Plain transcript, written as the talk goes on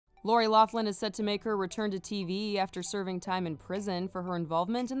Lori Loughlin is set to make her return to TV after serving time in prison for her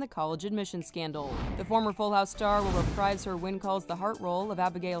involvement in the college admission scandal. The former Full House star will reprise her When Calls the Heart role of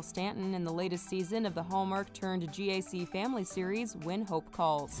Abigail Stanton in the latest season of the Hallmark-turned-GAC Family series When Hope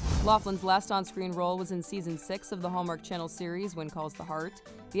Calls. Loughlin's last on-screen role was in Season 6 of the Hallmark Channel series When Calls the Heart.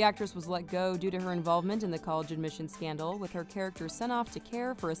 The actress was let go due to her involvement in the college admission scandal, with her character sent off to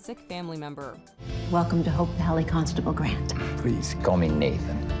care for a sick family member. Welcome to Hope Valley, Constable Grant. Please call me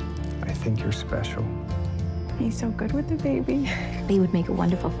Nathan. I think you're special. He's so good with the baby. He would make a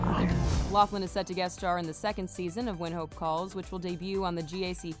wonderful father. Loughlin is set to guest star in the second season of When Hope Calls, which will debut on the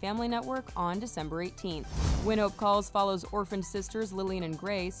GAC Family Network on December 18th. When Hope Calls follows orphaned sisters Lillian and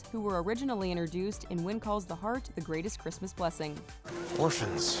Grace, who were originally introduced in When Calls the Heart, The Greatest Christmas Blessing.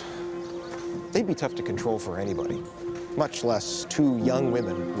 Orphans. They'd be tough to control for anybody, much less two young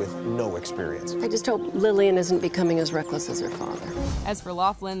women with no experience. I just hope Lillian isn't becoming as reckless as her father. As for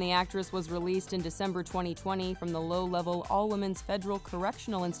Loughlin, the actress was released in December 2020 from the low-level all-women's federal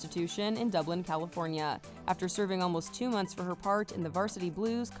correctional institution in Dublin, California, after serving almost 2 months for her part in the Varsity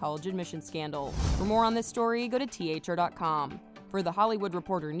Blues college admission scandal. For more on this story, go to THR.com. For the Hollywood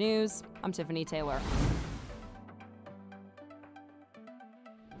Reporter News, I'm Tiffany Taylor.